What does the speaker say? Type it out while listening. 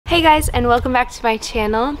Hey guys, and welcome back to my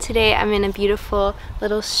channel. Today I'm in a beautiful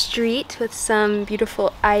little street with some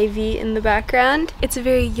beautiful ivy in the background. It's a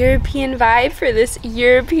very European vibe for this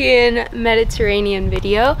European Mediterranean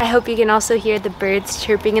video. I hope you can also hear the birds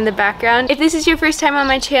chirping in the background. If this is your first time on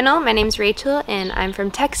my channel, my name's Rachel and I'm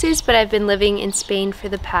from Texas, but I've been living in Spain for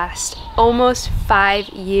the past almost 5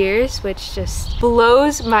 years, which just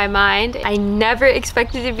blows my mind. I never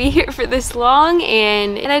expected to be here for this long,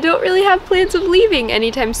 and I don't really have plans of leaving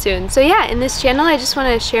anytime soon. So yeah, in this channel I just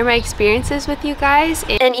want to share my experiences with you guys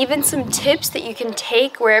and even some tips that you can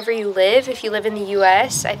take wherever you live. If you live in the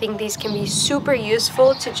US, I think these can be super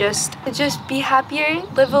useful to just be happier,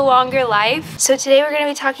 live a longer life. So today we're going to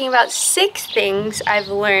be talking about 6 things I've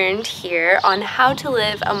learned here on how to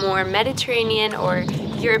live a more Mediterranean or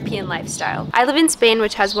European lifestyle. I live in Spain,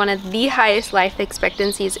 which has one of the highest life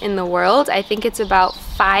expectancies in the world. I think it's about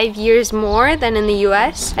 5 years more than in the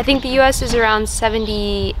US. I think the US is around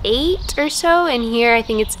 78 or so, and here I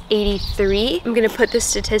think it's 83. I'm gonna put the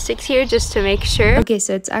statistics here just to make sure. Okay,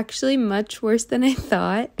 so it's actually much worse than I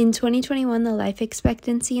thought. In 2021, the life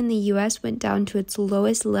expectancy in the US went down to its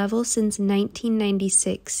lowest level since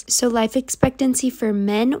 1996. So life expectancy for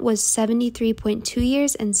men was 73.2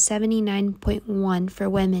 years and 79.1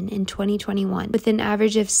 for women in 2021, with an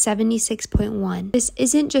average of 76.1. This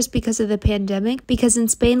isn't just because of the pandemic, because in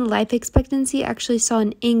Spain, life expectancy actually saw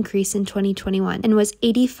an increase in 2021 and was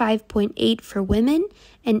 85.8 for women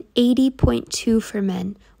and 80.2 for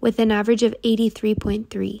men, with an average of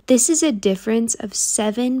 83.3. This is a difference of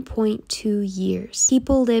 7.2 years.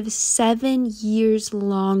 People live 7 years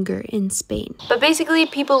longer in Spain. But basically,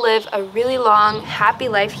 people live a really long, happy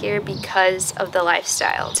life here because of the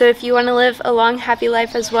lifestyle. So if you want to live a long, happy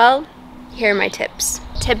life as well, here are my tips.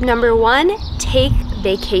 Tip number 1, take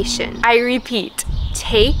vacation. I repeat,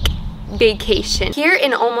 take vacation. Here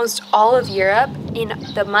in almost all of Europe, in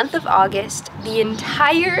the month of August, the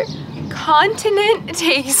entire continent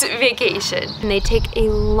takes vacation, and they take a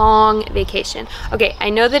long vacation. Okay, I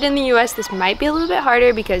know that in the US this might be a little bit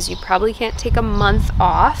harder because you probably can't take a month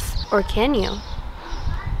off, or can you?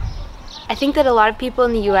 I think that a lot of people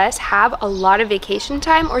in the US have a lot of vacation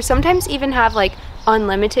time, or sometimes even have like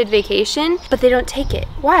unlimited vacation, but they don't take it.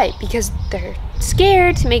 Why? Because they're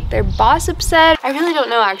scared to make their boss upset. I really don't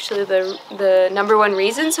know actually the number one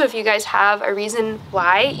reason, so if you guys have a reason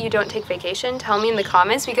why you don't take vacation, tell me in the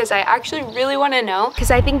comments, because I actually really want to know, because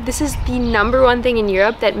I think this is the number one thing in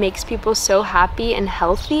Europe that makes people so happy and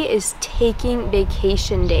healthy, is taking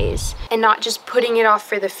vacation days and not just putting it off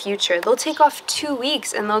for the future. They'll take off 2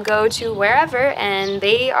 weeks and they'll go to wherever and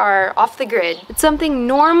they are off the grid. It's something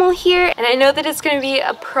normal here, and I know that it's going to be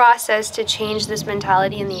a process to change this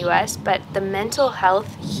mentality in the US, but the mental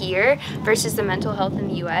health here versus the mental health in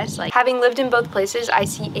the US, like having lived in both places, I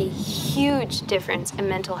see a huge difference in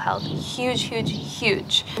mental health. Huge, huge,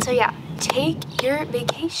 huge. So yeah, take your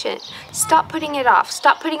vacation. Stop putting it off.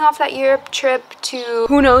 Stop putting off that Europe trip to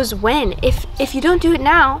who knows when. If you don't do it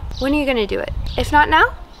now, when are you gonna do it? If not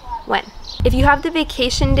now, when? If you have the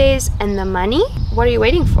vacation days and the money, what are you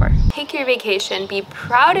waiting for? Take your vacation, be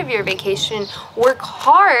proud of your vacation, work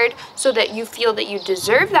hard so that you feel that you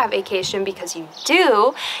deserve that vacation, because you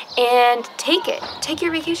do, and take it. Take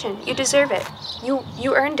your vacation. You deserve it.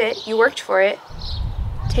 You earned it. You worked for it.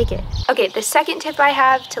 Take it. Okay, the second tip I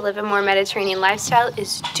have to live a more Mediterranean lifestyle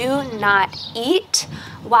is do not eat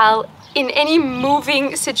while in any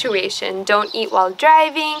moving situation. Don't eat while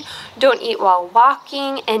driving, don't eat while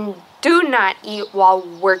walking, and do not eat while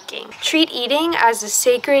working. Treat eating as a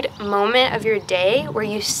sacred moment of your day where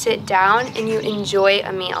you sit down and you enjoy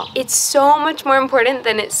a meal. It's so much more important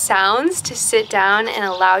than it sounds to sit down and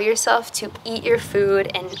allow yourself to eat your food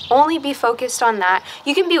and only be focused on that.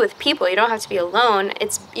 You can be with people, you don't have to be alone.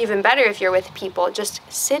 It's even better if you're with people. Just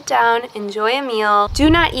sit down, enjoy a meal. Do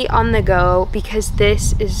not eat on the go, because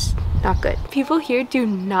this is not good. People here do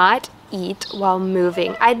not eat while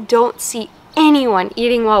moving. I don't see anyone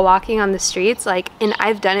eating while walking on the streets, and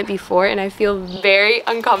I've done it before and I feel very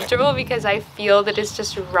uncomfortable because I feel that it's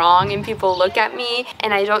just wrong and people look at me,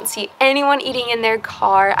 and I don't see anyone eating in their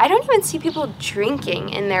car. I don't even see people drinking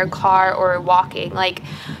in their car or walking. Like,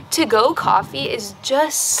 to-go coffee is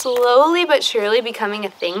just slowly but surely becoming a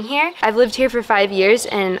thing here. I've lived here for 5 years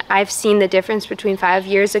and I've seen the difference between 5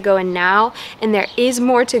 years ago and now, and there is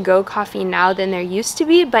more to-go coffee now than there used to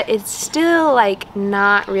be, but it's still like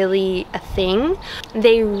not really a thing thing.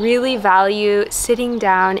 They really value sitting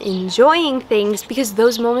down, enjoying things, because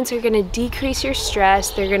those moments are going to decrease your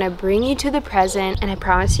stress. They're going to bring you to the present, and I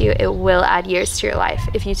promise you it will add years to your life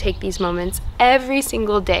if you take these moments every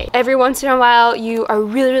single day. Every once in a while you are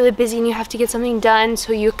really busy and you have to get something done,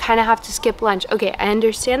 so you kind of have to skip lunch. Okay, I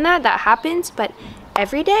understand that happens, but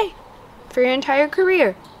every day for your entire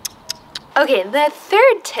career. Okay, the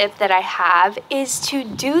third tip that I have is to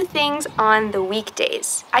do things on the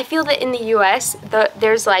weekdays. I feel that in the US,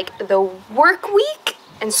 there's like the work week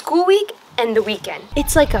and school week and the weekend.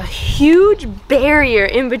 It's like a huge barrier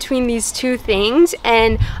in between these two things,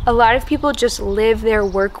 and a lot of people just live their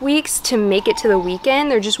work weeks to make it to the weekend.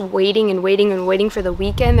 They're just waiting and waiting for the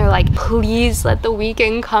weekend. They're like, please let the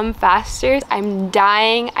weekend come faster. I'm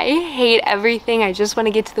dying. I hate everything. I just want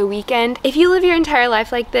to get to the weekend. If you live your entire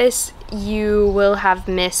life like this, you will have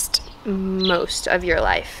missed most of your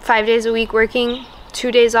life. 5 days a week working,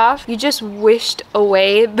 2 days off, you just wished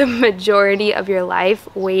away the majority of your life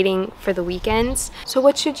waiting for the weekends. So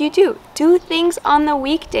what should you do? Do things on the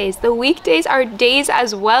weekdays. The weekdays are days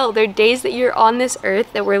as well. They're days that you're on this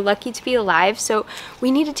earth, that we're lucky to be alive, so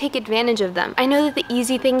we need to take advantage of them. I know that the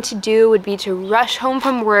easy thing to do would be to rush home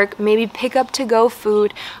from work, maybe pick up to-go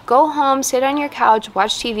food, go home, sit on your couch,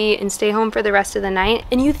 watch TV, and stay home for the rest of the night,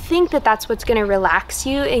 and you think that that's what's gonna relax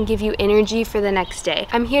you and give you energy for the next day.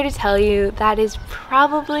 I'm here to tell you that is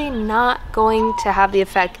probably not going to have the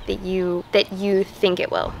effect that you think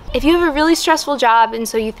it will. If you have a really stressful job and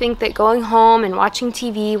so you think that going home and watching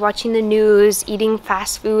TV, watching the news, eating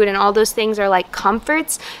fast food and all those things are like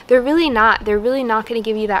comforts, they're really not. They're really not going to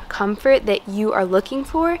give you that comfort that you are looking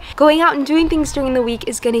for. Going out and doing things during the week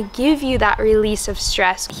is going to give you that release of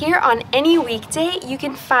stress. Here on any weekday, you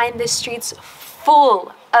can find the streets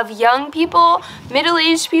full of young people,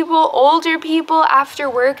 middle-aged people, older people after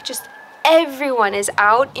work. Just everyone is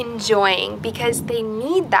out enjoying because they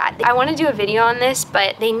need that. I want to do a video on this,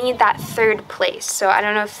 but they need that third place. So I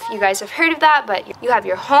don't know if you guys have heard of that, but you have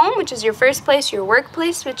your home, which is your first place, your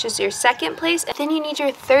workplace, which is your second place, and then you need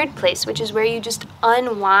your third place, which is where you just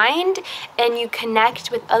unwind and you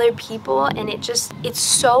connect with other people, and it's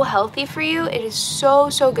so healthy for you. It is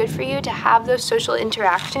so good for you to have those social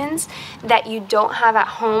interactions that you don't have at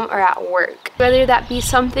home or at work. Whether that be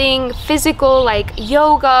something physical like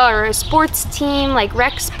yoga or a sports team like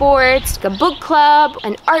rec sports, like a book club,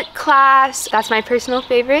 an art class. That's my personal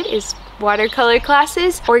favorite, is watercolor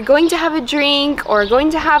classes, or going to have a drink, or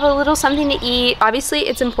going to have a little something to eat. Obviously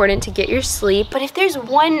it's important to get your sleep, but if there's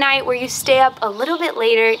one night where you stay up a little bit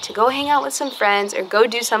later to go hang out with some friends or go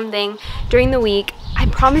do something during the week, I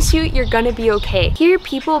promise you, you're gonna be okay. Here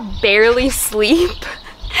people barely sleep.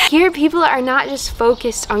 Here, people are not just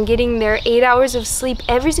focused on getting their 8 hours of sleep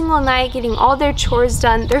every single night, getting all their chores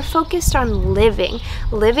done. They're focused on living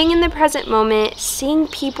in the present moment, seeing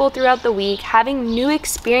people throughout the week, having new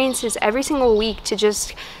experiences every single week to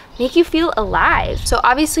just make you feel alive. So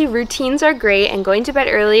obviously routines are great and going to bed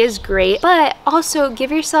early is great, but also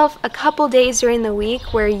give yourself a couple days during the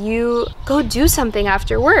week where you go do something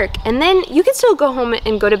after work, and then you can still go home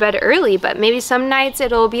and go to bed early, but maybe some nights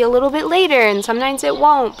it'll be a little bit later and some nights it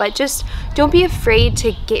won't. But just don't be afraid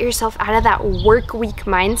to get yourself out of that work week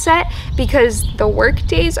mindset, because the work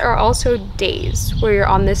days are also days where you're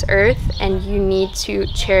on this earth and you need to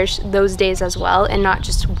cherish those days as well and not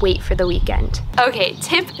just wait for the weekend. Okay,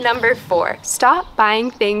 tip number 4, stop buying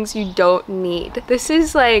things you don't need. This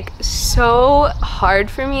is like so hard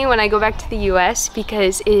for me when I go back to the US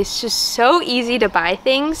because it is just so easy to buy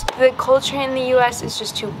things. The culture in the US is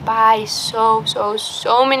just to buy so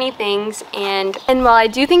many things, and while I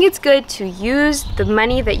do think it's good to use the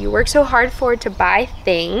money that you work so hard for to buy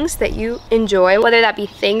things that you enjoy, whether that be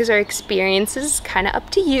things or experiences, kind of up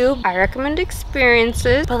to you. I recommend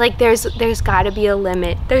experiences, but like there's gotta be a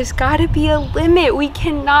limit. There's gotta be a limit. We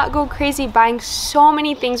cannot go crazy buying so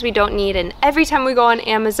many things we don't need, and every time we go on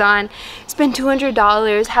Amazon, spend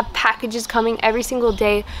 $200, have packages coming every single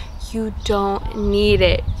day. You don't need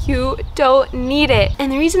it. You don't need it. And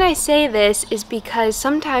the reason I say this is because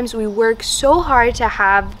sometimes we work so hard to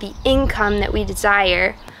have the income that we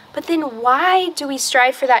desire, but then why do we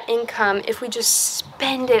strive for that income if we just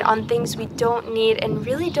spend it on things we don't need and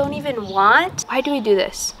really don't even want? Why do we do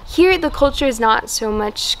this? Here, the culture is not so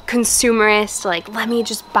much consumerist, like, let me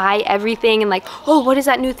just buy everything, and like, oh, what is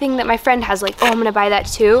that new thing that my friend has? Like, oh, I'm gonna buy that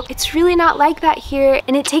too. It's really not like that here,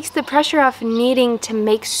 and it takes the pressure off needing to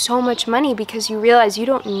make so much money because you realize you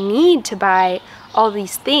don't need to buy all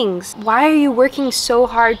these things. Why are you working so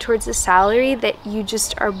hard towards a salary that you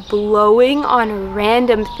just are blowing on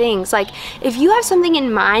random things? Like, if you have something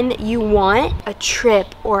in mind that you want, a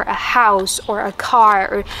trip or a house or a car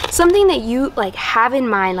or something that you like have in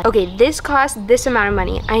mind, like, okay, this costs this amount of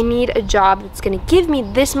money. I need a job that's gonna give me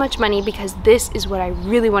this much money because this is what I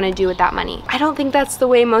really want to do with that money. I don't think that's the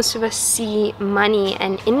way most of us see money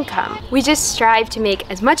and income. We just strive to make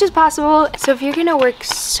as much as possible. So if you're gonna work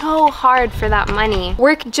so hard for that money,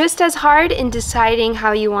 work just as hard in deciding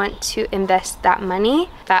how you want to invest that money,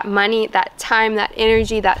 that time, that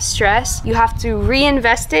energy, that stress. You have to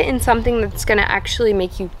reinvest it in something that's gonna actually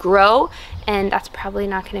make you grow, and that's probably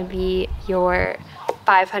not gonna be your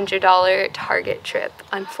 $500 Target trip,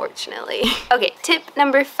 unfortunately. Okay, tip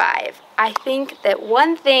number 5. I think that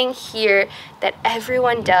one thing here that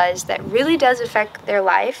everyone does that really does affect their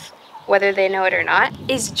life, whether they know it or not,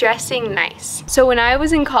 is dressing nice. So when I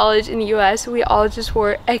was in college in the US, we all just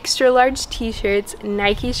wore extra large t-shirts,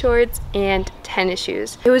 Nike shorts, and tennis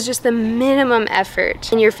shoes. It was just the minimum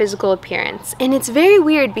effort in your physical appearance. And it's very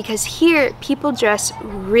weird because here people dress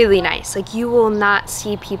really nice. Like, you will not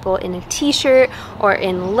see people in a t-shirt or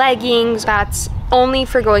in leggings. That's only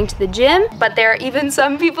for going to the gym, but there are even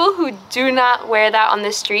some people who do not wear that on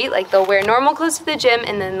the street. Like, they'll wear normal clothes to the gym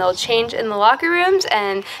and then they'll change in the locker rooms,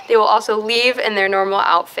 and they will also leave in their normal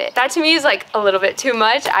outfit. That to me is like a little bit too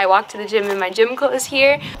much. I walk to the gym in my gym clothes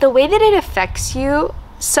here. The way that it affects you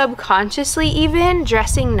subconsciously, even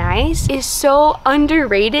dressing nice, is so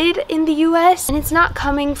underrated in the US, and it's not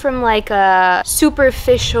coming from like a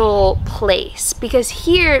superficial place, because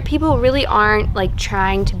here people really aren't like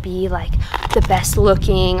trying to be like the best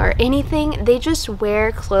looking or anything. They just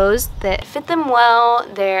wear clothes that fit them well.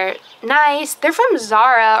 They're nice. They're from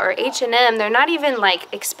Zara or H&M. They're not even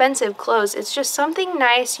like expensive clothes. It's just something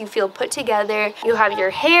nice. You feel put together. You have your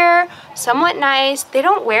hair somewhat nice. They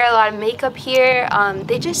don't wear a lot of makeup here.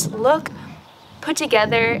 They just look put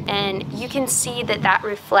together, and you can see that that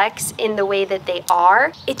reflects in the way that they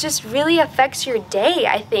are. It just really affects your day,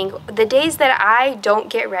 I think. The days that I don't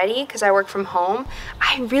get ready because I work from home,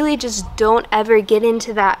 I really just don't ever get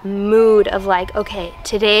into that mood of like, okay,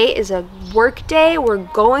 today is a work day, we're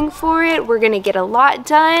going for it, we're gonna get a lot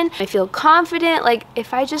done. I feel confident. Like,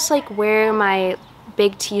 if I just like wear my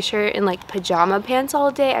big t-shirt and like pajama pants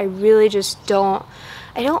all day, I really just don't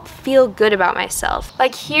feel good about myself.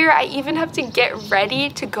 Like, here I even have to get ready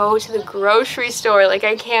to go to the grocery store. Like,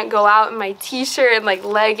 I can't go out in my t-shirt and like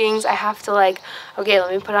leggings. I have to like, okay,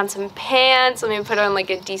 let me put on some pants, let me put on like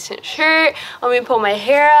a decent shirt, let me pull my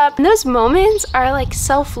hair up. And those moments are like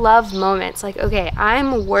self-love moments. Like, okay,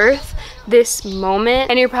 I'm worth this moment.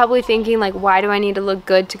 And you're probably thinking like, why do I need to look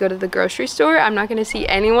good to go to the grocery store? I'm not gonna see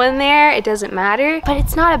anyone there, it doesn't matter. But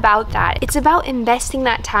it's not about that. It's about investing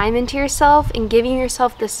that time into yourself and giving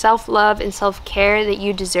yourself the self-love and self-care that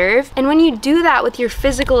you deserve. And when you do that with your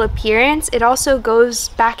physical appearance, it also goes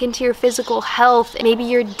back into your physical health, maybe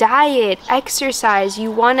your diet, exercise.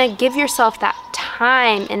 You wanna give yourself that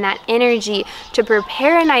time and that energy to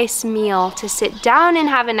prepare a nice meal, to sit down and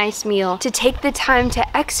have a nice meal, to take the time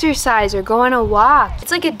to exercise or go on a walk.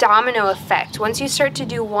 It's like a domino effect. Once you start to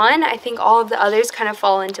do one, I think all of the others kind of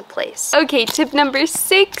fall into place. Okay, tip number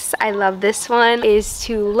 6, I love this one, is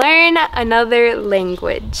to learn another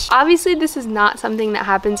language. Obviously, this is not something that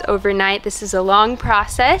happens overnight. This is a long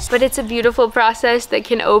process, but it's a beautiful process that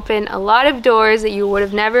can open a lot of doors that you would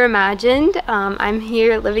have never imagined. I'm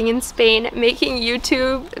here living in Spain, making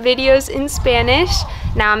YouTube videos in Spanish.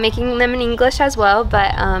 Now I'm making them in English as well,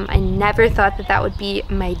 but I never thought that that would be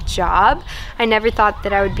my job. I never thought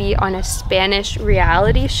that I would be on a Spanish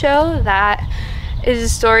reality show. That is a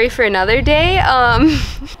story for another day.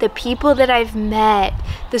 The people that I've met,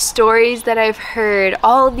 the stories that I've heard,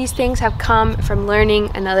 all of these things have come from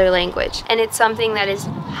learning another language. And it's something that is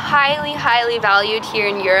highly, highly valued here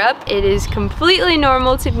in Europe. It is completely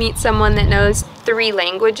normal to meet someone that knows 3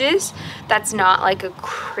 languages. That's not like a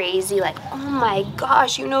crazy like, oh my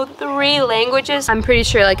gosh, you know 3 languages. I'm pretty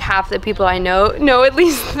sure like half the people I know at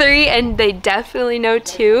least 3, and they definitely know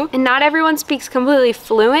 2. And not everyone speaks completely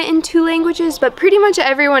fluent in 2 languages, but pretty much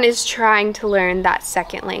everyone is trying to learn that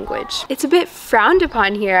second language. It's a bit frowned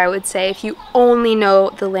upon here, I would say, if you only know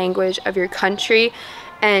the language of your country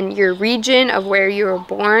and your region of where you were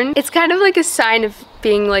born. It's kind of like a sign of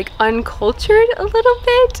being like uncultured a little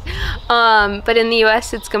bit, but in the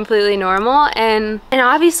US it's completely normal. And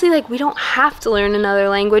obviously, like, we don't have to learn another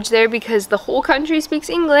language there because the whole country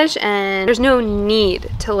speaks English and there's no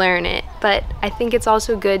need to learn it. But I think it's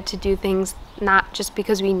also good to do things not just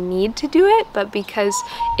because we need to do it, but because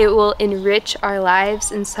it will enrich our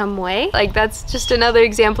lives in some way. Like, that's just another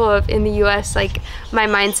example of, in the US, like, my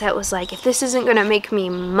mindset was like, if this isn't gonna make me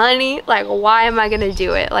money, like, why am I gonna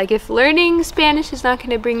do it? Like, if learning Spanish is not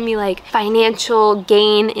gonna bring me like financial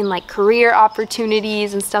gain in like career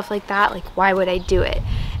opportunities and stuff like that, like, why would I do it?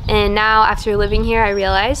 And now after living here, I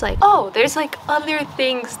realize like, oh, there's like other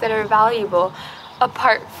things that are valuable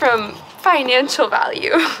apart from financial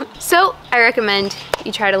value. So I recommend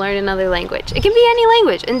you try to learn another language. It can be any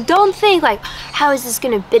language, and don't think like, how is this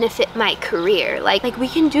gonna benefit my career? Like we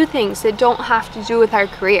can do things that don't have to do with our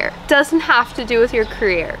career. It doesn't have to do with your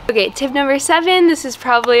career. Okay, tip number 7, this is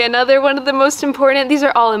probably another one of the most important. These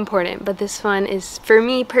are all important, but this one is, for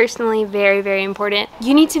me personally, very, very important.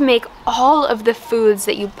 You need to make all of the foods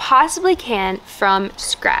that you possibly can from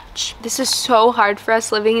scratch. This is so hard for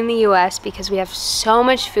us living in the US because we have so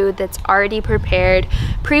much food that's already prepared,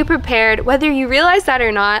 pre-prepared, whether you realize that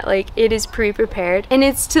or not, like, it is pre-prepared. And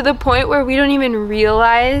it's to the point where we don't even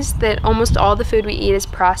realize that almost all the food we eat is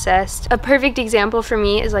processed. A perfect example for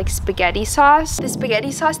me is like spaghetti sauce. The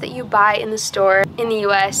spaghetti sauce that you buy in the store in the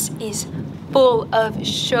US is full of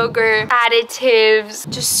sugar, additives,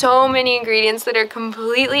 just so many ingredients that are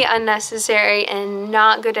completely unnecessary and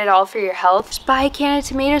not good at all for your health. Just buy a can of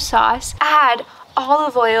tomato sauce, add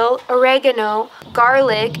olive oil, oregano,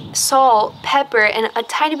 garlic, salt, pepper, and a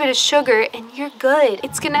tiny bit of sugar, and you're good.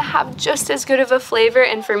 It's gonna have just as good of a flavor,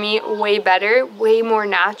 and for me, way better, way more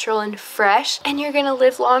natural and fresh, and you're gonna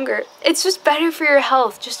live longer. It's just better for your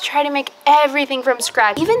health. Just try to make everything from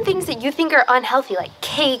scratch. Even things that you think are unhealthy, like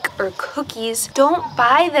cake or cookies, don't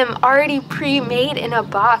buy them already pre-made in a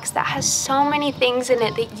box that has so many things in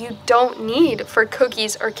it that you don't need for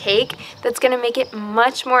cookies or cake. That's gonna make it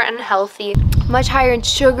much more unhealthy, much higher in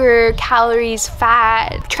sugar, calories,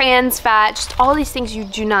 fat, trans fat, just all these things you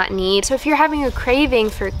do not need. So if you're having a craving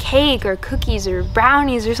for cake or cookies or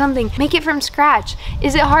brownies or something, make it from scratch.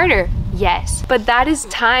 Is it harder? Yes, but that is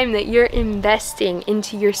time that you're investing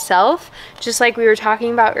into yourself, just like we were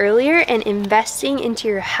talking about earlier, and investing into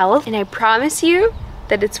your health, and I promise you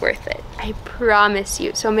that it's worth it. I promise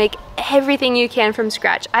you. So make everything you can from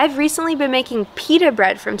scratch. I've recently been making pita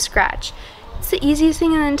bread from scratch. It's the easiest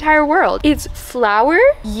thing in the entire world. It's flour,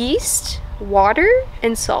 yeast, water,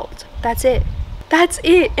 and salt. That's it. That's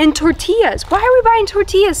it. And tortillas. Why are we buying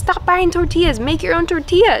tortillas? Stop buying tortillas. Make your own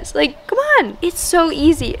tortillas. Like, come on. It's so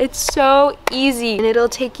easy. It's so easy. And it'll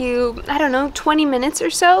take you, I don't know, 20 minutes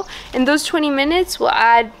or so. And those 20 minutes will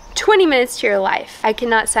add 20 minutes to your life. I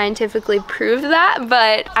cannot scientifically prove that,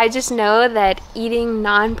 but I just know that eating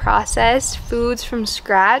non-processed foods from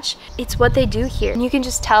scratch, it's what they do here. And you can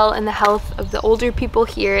just tell in the health of the older people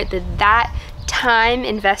here that that time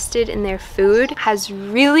invested in their food has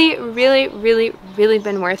really, really, really, really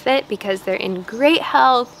been worth it, because they're in great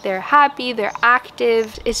health, they're happy, they're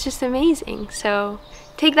active. It's just amazing. So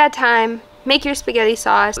take that time. Make your spaghetti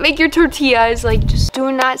sauce, make your tortillas, like, just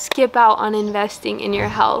do not skip out on investing in your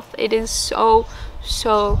health. It is so,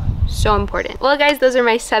 so, so important. Well guys, those are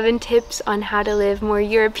my 7 tips on how to live more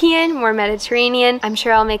European, more Mediterranean. I'm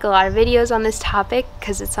sure I'll make a lot of videos on this topic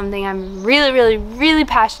because it's something I'm really, really, really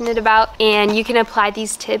passionate about, and you can apply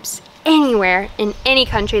these tips anywhere in any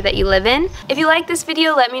country that you live in. If you like this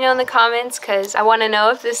video, let me know in the comments, because I want to know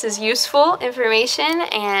if this is useful information.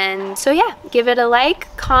 And so yeah, give it a like,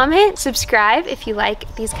 comment, subscribe if you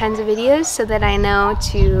like these kinds of videos, so that I know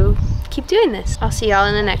to keep doing this. I'll see y'all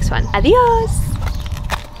in the next one. Adios!